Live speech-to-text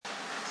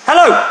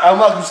Hello, and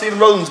welcome to Stephen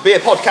Rowland's Beer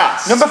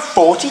Podcast. Number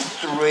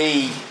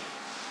 43.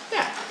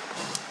 Yeah,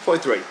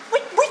 43.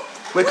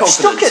 We're confident.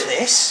 stuck at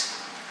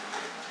this.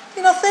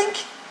 You not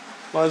think?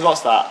 Well,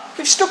 what's that?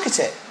 We've stuck at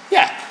it.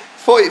 Yeah,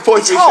 43.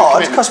 It's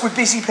hard because we're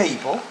busy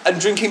people. And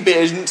drinking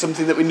beer isn't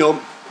something that we know.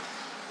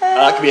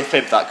 That could be a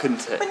fib, that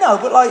couldn't it? But no,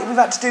 but like we've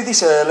had to do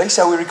this early,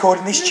 so we're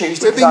recording this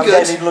Tuesday We've because I'm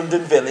been down in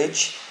London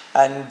Village,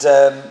 and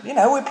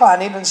we're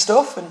planning and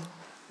stuff, and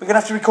we're gonna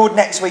have to record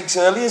next week's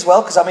early as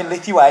well because I'm in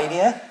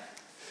Lithuania.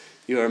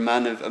 You're a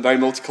very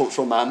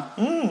multicultural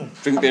man.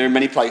 Drink beer in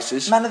many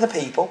places. Man of the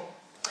people.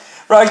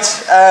 Right,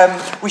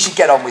 we should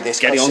get on with this.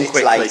 Getting on it's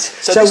quickly. Late.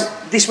 So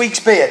this week's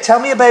beer. Tell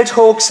me about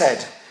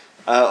Hawkshead.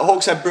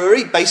 Hawkshead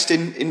Brewery, based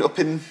up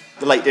in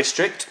the Lake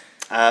District.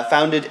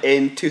 Founded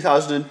in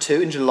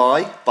 2002 in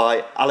July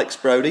by Alex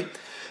Brody,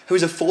 who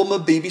is a former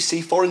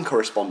BBC foreign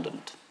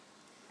correspondent.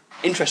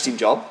 Interesting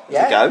job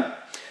to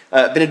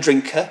go. Been a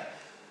drinker,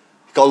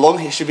 got a long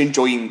history of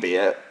enjoying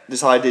beer.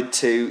 Decided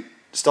to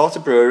start a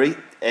brewery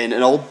in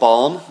an old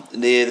barn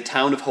near the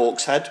town of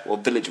Hawkshead, or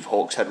village of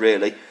Hawkshead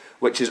really,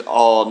 which is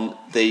on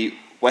the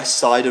west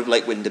side of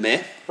Lake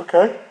Windermere.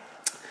 Okay.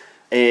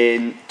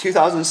 In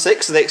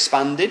 2006 they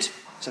expanded.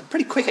 It's a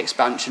pretty quick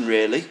expansion,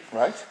 really.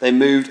 Right. They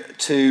moved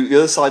to the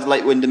other side of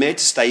Lake Windermere,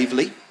 to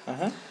Staveley.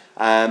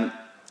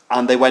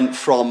 And they went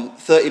from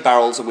 30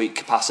 barrels a week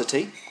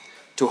capacity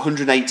to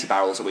 180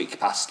 barrels a week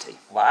capacity.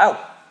 Wow.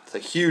 It's a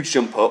huge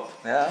jump up.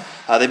 Yeah.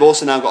 They've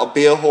also now got a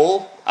beer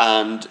hall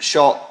and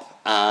shop,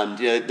 and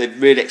they've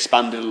really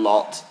expanded a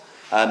lot.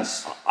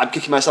 Nice. I'm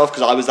kicking myself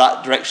because I was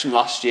that direction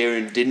last year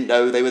and didn't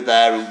know they were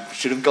there and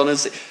should have gone and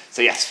see.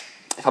 So yes,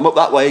 if I'm up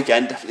that way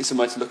again, definitely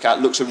somewhere to look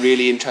at. Looks a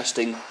really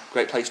interesting,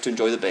 great place to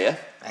enjoy the beer.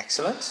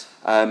 Excellent.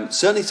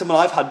 Certainly someone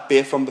I've had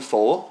beer from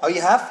before. Oh, you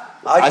have?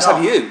 As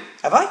have you.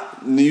 Have I?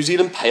 New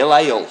Zealand Pale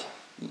Ale.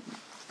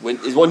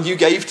 Is one you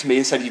gave to me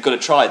and said you've got to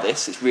try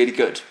this. It's really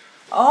good.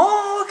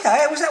 Oh,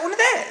 okay. Was that one of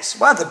theirs?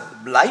 Well,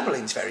 the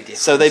labelling's very different.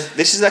 So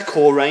this is their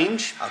core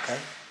range. Okay.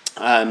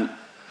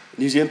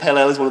 New Zealand Pale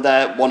Ale is one of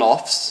their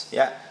one-offs.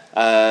 Yeah.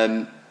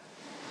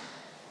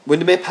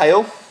 Windermere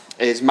Pale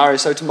is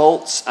Marisotta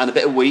malts and a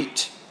bit of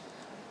wheat.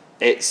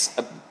 It's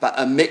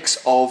a mix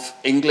of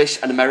English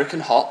and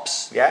American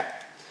hops. Yeah.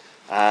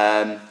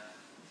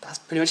 That's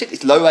pretty much it.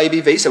 It's low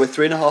ABV, so we're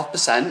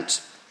 3.5%.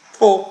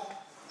 4.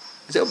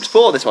 Is it up to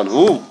 4, this one?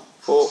 Ooh.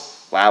 4.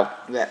 Wow.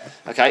 Yeah.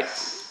 Okay.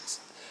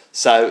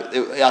 So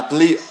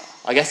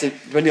I guess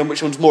depending on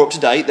which one's more up to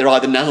date, they're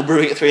either now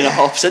brewing at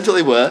 3.5% or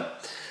they were.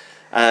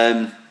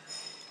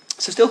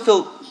 So still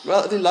feel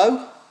relatively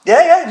low.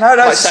 Yeah. No,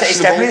 it's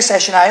sessionable. definitely a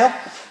session ale.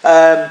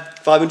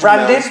 500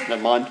 branded. mils,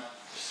 never mind.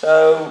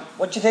 So,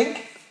 what do you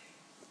think?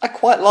 I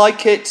quite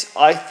like it.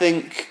 I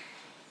think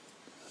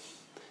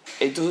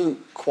it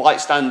doesn't quite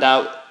stand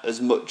out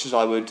as much as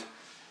I would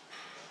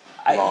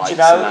like. Do you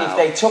know, if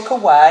they took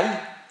away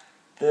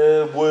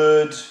the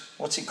word,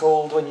 what's it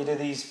called when you do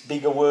these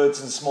bigger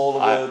words and smaller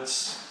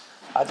words?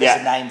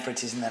 There's a name for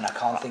it, isn't there? And I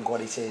can't think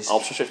what it is.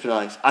 Ultra Swift and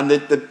Ice. And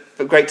the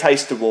Great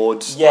Taste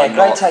Awards. Yeah,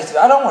 Great Taste.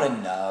 I don't want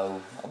to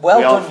know. Well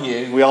done,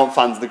 you. We aren't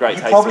fans of the Great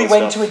Taste. You probably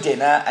went stuff. to a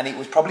dinner and it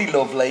was probably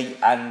lovely,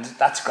 and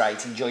that's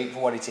great. Enjoy it for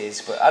what it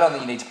is, but I don't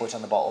think you need to put it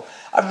on the bottle.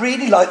 I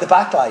really like the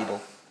back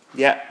label.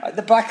 Yeah.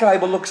 The back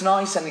label looks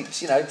nice, and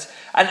it's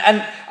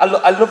and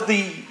I love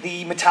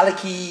the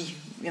metallic-y,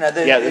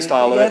 the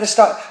style of it. Yeah, the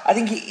style. I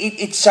think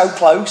it's so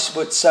close,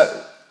 but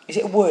so is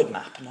it a word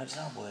map? No, it's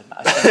not a word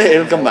map.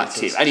 It'll come back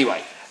to you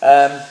anyway.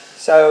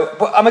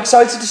 But I'm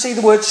excited to see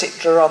the word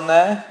Citra on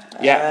there.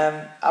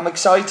 Yeah. I'm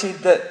excited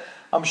that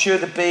I'm sure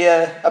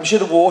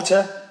the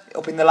water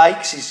up in the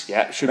lakes is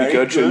should be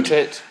good, shouldn't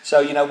it?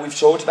 So we've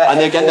talked about.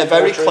 And again, they're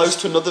very close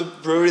to another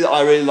brewery that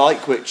I really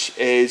like, which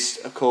is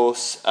of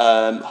course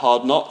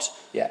Hard Knot.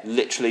 Yeah.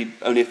 Literally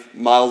only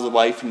miles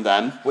away from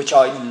them. Which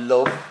I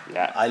love.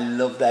 Yeah. I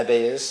love their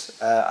beers.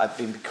 I've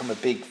become a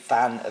big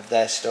fan of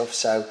their stuff.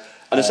 So.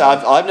 And so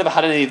I've never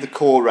had any of the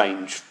core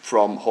range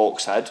from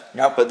Hawkshead.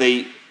 Nope. But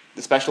the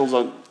specials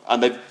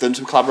and they've done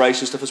some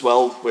collaboration stuff as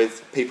well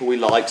with people we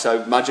like.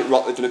 So Magic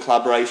Rock they've done a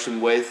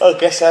collaboration with. I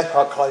guess they're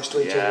quite close to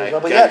each other as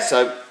well. But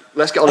so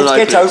let's get on let's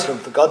and get open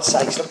for God's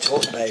sake. Stop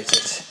talking about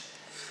it.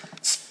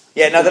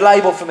 Yeah, no, the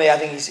label for me, I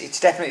think it's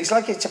definitely, it's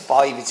like it's a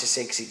 5, it's a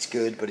 6, it's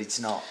good, but it's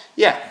not.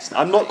 Yeah,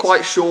 I'm not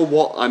quite sure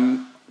what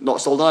I'm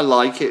not sold on. I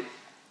like it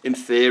in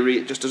theory.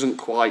 It just doesn't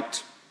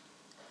quite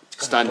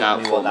stand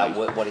out for me.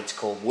 What it's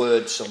called,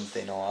 word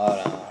something, or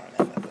I don't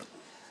remember. But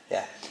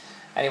yeah.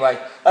 Anyway,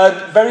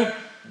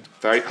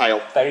 very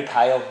pale. Very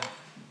pale.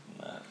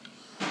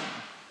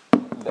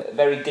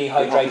 Very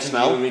dehydrated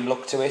urine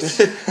look to it.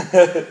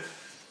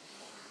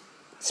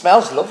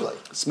 Smells lovely.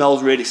 It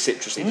smells really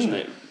citrusy, doesn't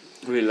it?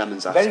 Really lemon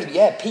zest.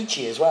 Very,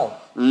 peachy as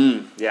well.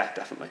 Yeah,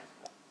 definitely.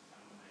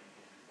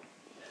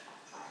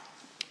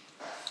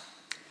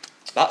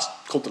 That's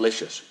called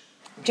delicious.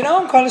 Do you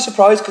know, I'm kind of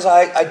surprised because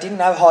I didn't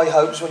have high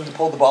hopes when you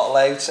pulled the bottle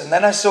out, and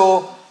then I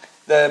saw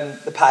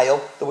the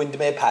pale, the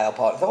Windermere Pale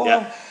part. I thought,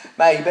 well,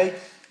 maybe.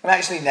 And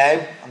actually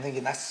now, I'm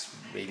thinking that's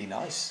really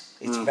nice.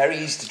 It's very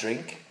easy to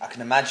drink. I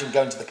can imagine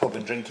going to the pub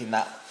and drinking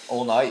that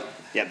all night.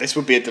 Yeah, this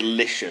would be a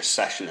delicious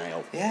session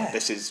ale. Yeah.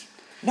 This is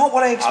not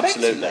what I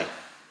expected. Absolutely.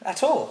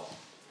 At all.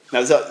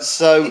 No,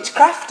 so it's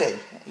crafty.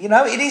 You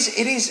know,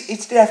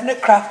 it's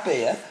definite craft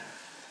beer,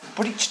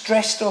 but it's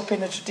dressed up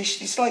in a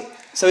tradition. It's like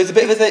so it's a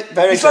bit of a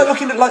very. It's like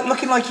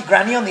looking like your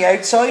granny on the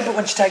outside, but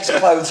when she takes her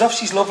clothes off,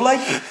 she's lovely.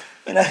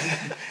 You know,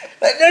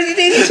 it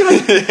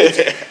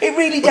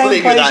really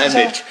downplays that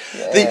image.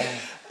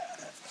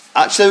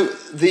 Yeah.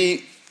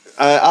 The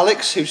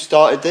Alex who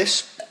started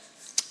this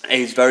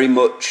is very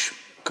much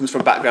comes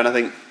from a background, I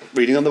think,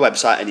 reading on the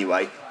website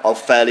anyway, of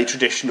fairly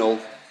traditional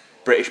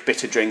British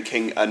bitter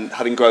drinking, and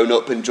having grown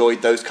up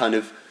enjoyed those kind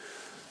of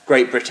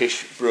great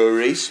British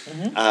breweries.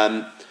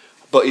 Mm-hmm.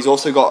 But he's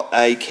also got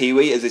a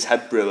Kiwi as his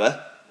head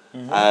brewer.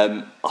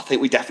 Mm-hmm. I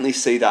think we definitely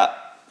see that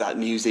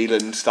New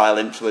Zealand style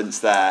influence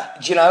there.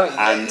 Do you know?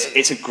 And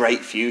it's a great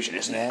fusion,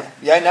 isn't it?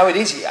 Yeah, no, it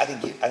is. I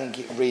think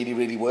it really,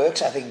 really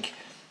works. I think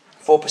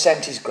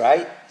 4% is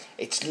great.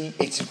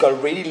 It's got a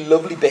really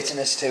lovely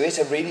bitterness to it,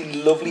 a really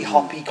lovely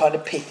hoppy kind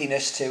of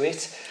pithiness to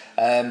it.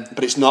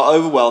 But it's not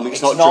overwhelming.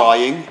 It's not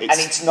drying, and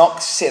it's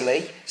not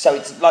silly. So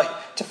it's like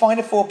to find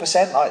a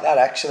 4% like that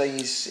actually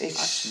it's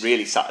that's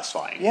really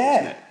satisfying. Yeah,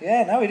 isn't it?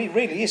 Yeah. No, it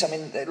really is. I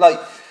mean, like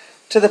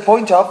to the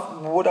point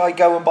of would I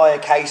go and buy a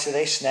case of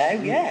this now?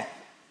 Yeah.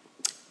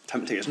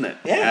 Tempting, isn't it?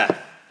 Yeah.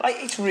 Like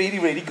it's really,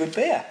 really good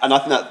beer. And I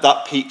think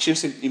that peach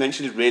you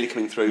mentioned is really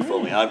coming through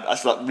for me.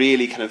 It's like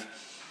really kind of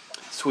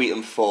sweet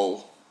and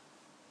full.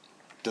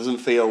 Doesn't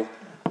feel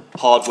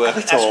hard work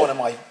at all.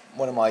 That's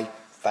one of my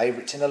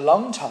favourites in a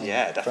long time.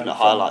 Yeah, definitely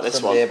highlight this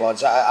one. Beer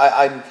Bods.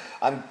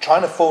 I'm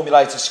trying to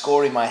formulate a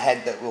score in my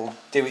head that will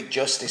do it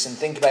justice and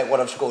think about what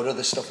I've scored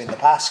other stuff in the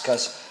past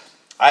because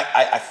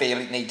I feel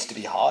it needs to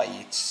be high.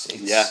 It's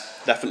yeah,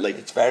 definitely.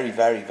 It's very,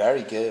 very,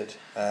 very good.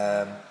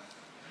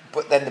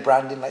 But then the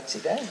branding lets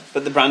it down.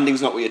 But the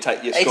branding's not what you're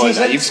scoring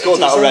now. You've scored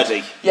that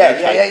already. Yeah,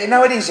 okay. Yeah.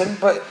 No, it isn't.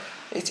 But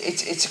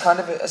it's a kind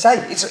of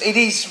it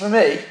is for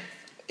me.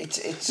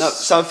 It's no.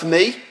 So for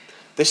me,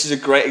 this is a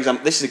great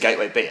example. This is a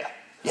gateway beer.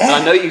 Yeah. And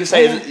I know you can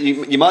say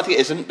you might think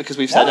it isn't because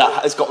we've said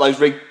that it's got those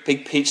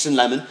big peaches and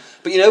lemon.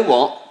 But you know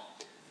what?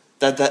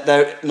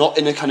 They're not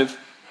in a kind of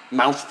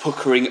mouth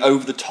puckering,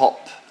 over the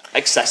top,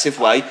 excessive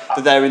way.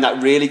 But they're in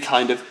that really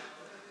kind of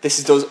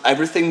does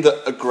everything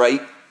that a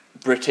great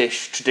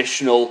British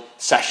traditional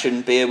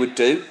session beer would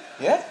do.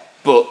 Yeah.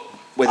 But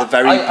with a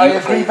very I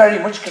agree very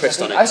much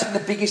because I think the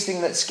biggest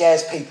thing that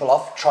scares people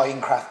off trying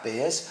craft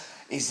beers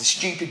is the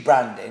stupid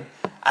branding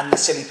and the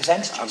silly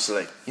percentages.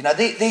 Absolutely. You know,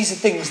 these are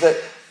things that,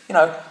 you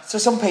know, so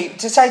some people,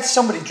 to say to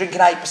somebody drinking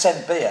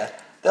 8% beer,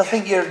 they'll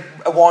think you're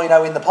a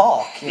wino in the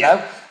park, you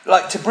know?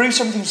 Like, to brew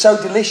something so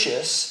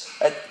delicious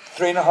at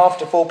 3.5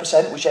 to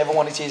 4%, whichever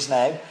one it is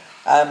now,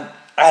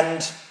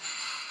 and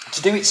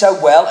to do it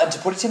so well and to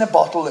put it in a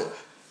bottle that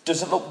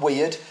doesn't look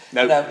weird.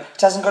 No. You know,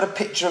 it hasn't got a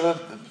picture of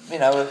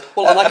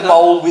a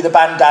mole with a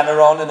bandana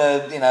on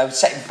and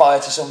setting fire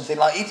to something.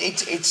 Like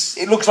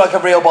it looks like a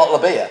real bottle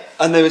of beer.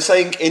 And they were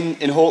saying in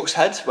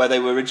Hawkshead, where they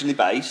were originally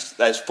based,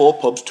 there's 4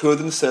 pubs. 2 of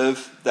them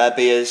serve their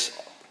beers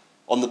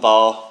on the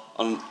bar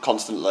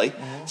constantly.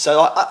 Mm-hmm.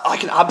 So I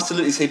can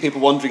absolutely see people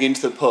wandering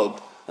into the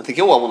pub and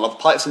thinking, oh, I want to have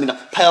a pint of something.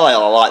 Pale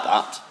ale, I like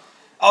that.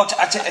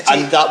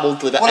 And that will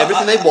deliver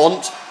everything they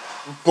want,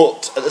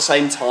 but at the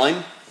same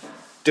time,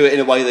 do it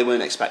in a way they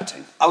weren't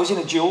expecting. I was in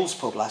a Jules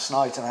pub last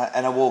night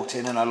and I walked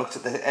in and I looked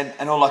at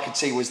and all I could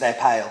see was their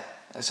pale.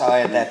 So I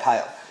had their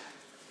pale.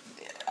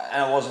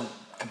 And I wasn't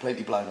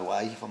completely blown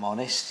away, if I'm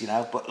honest,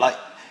 but like,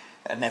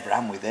 I never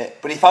am with it.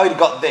 But if I'd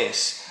got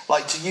this,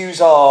 like to use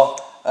our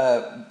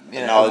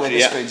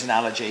Witherspoons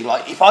analogy,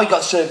 like if I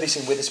got served this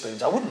in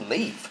Witherspoons, I wouldn't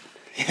leave.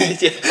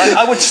 Like,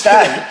 I would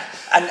stay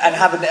and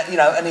have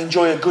and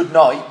enjoy a good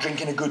night,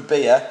 drinking a good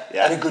beer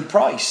at a good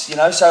price,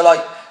 So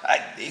like,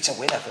 it's a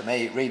winner for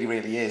me. It really,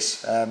 really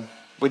is.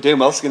 We're doing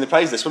well singing the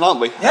praise this one, aren't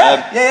we?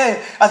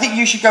 Yeah. I think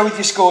you should go with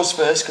your scores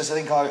first because I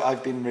think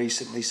I've been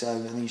recently, so I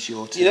think it's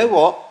your turn. You know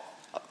what?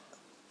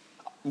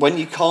 When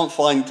you can't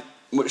find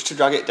much to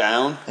drag it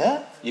down,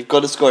 you've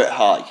got to score it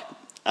high.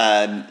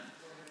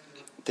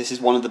 This is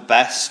one of the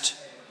best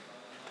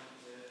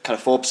kind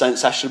of 4%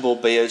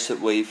 sessionable beers that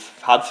we've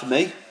had for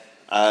me.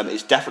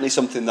 It's definitely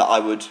something that I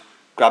would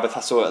grab if I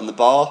saw it in the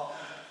bar.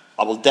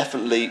 I will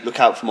definitely look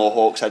out for more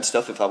Hawkshead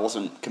stuff if I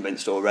wasn't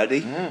convinced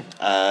already.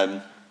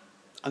 I'm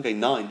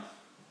going 9.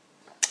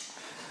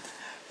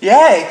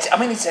 Yeah,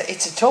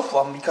 it's a tough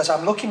one because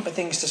I'm looking for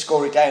things to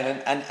score it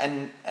down,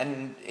 and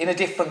in a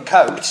different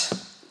coat,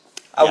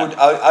 I'll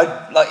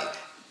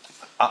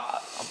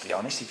be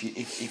honest.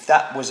 If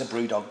that was a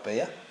Brewdog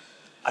beer,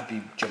 I'd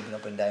be jumping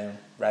up and down,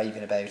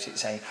 raving about it,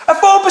 saying a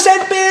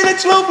 4% beer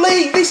that's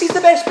lovely. This is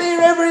the best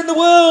beer ever in the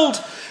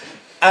world,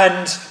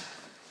 and.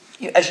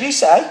 As you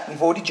say,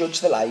 we've already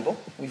judged the label.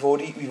 We've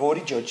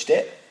already judged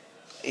it.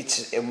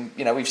 It's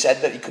we've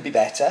said that it could be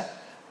better,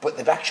 but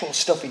the actual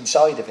stuff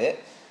inside of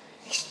it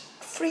is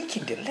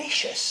freaking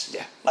delicious.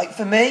 Yeah. Like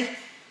for me,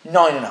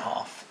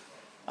 9.5.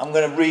 I'm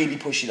going to really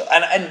push it up.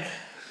 And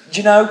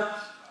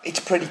it's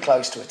pretty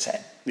close to a 10.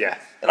 Yeah.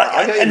 Like,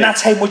 I get what you and mean.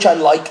 that's how much I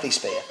like this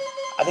beer.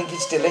 I think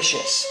it's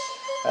delicious.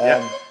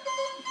 Yeah.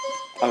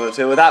 I'm going to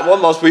deal with that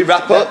one whilst we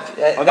wrap up.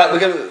 Yeah, Okay, we're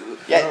going to...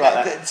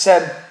 it's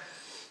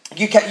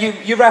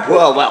you wrap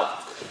up.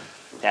 Well.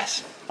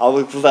 Yes.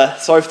 Sorry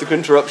for the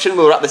interruption.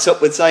 We'll wrap this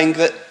up with saying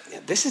that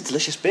this is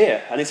delicious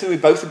beer, and it's something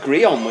we both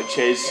agree on, which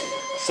is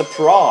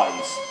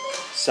surprise.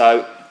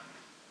 So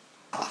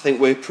I think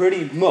we're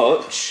pretty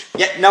much...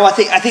 I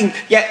think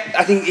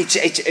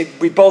it's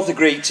we both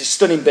agree it's a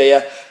stunning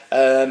beer.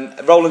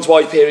 Roland's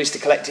wife here is to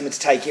collect him and to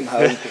take him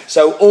home.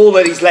 So all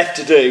that he's left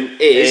to do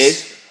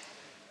is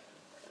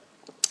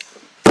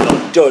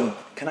done.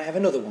 Can I have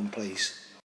another one, please?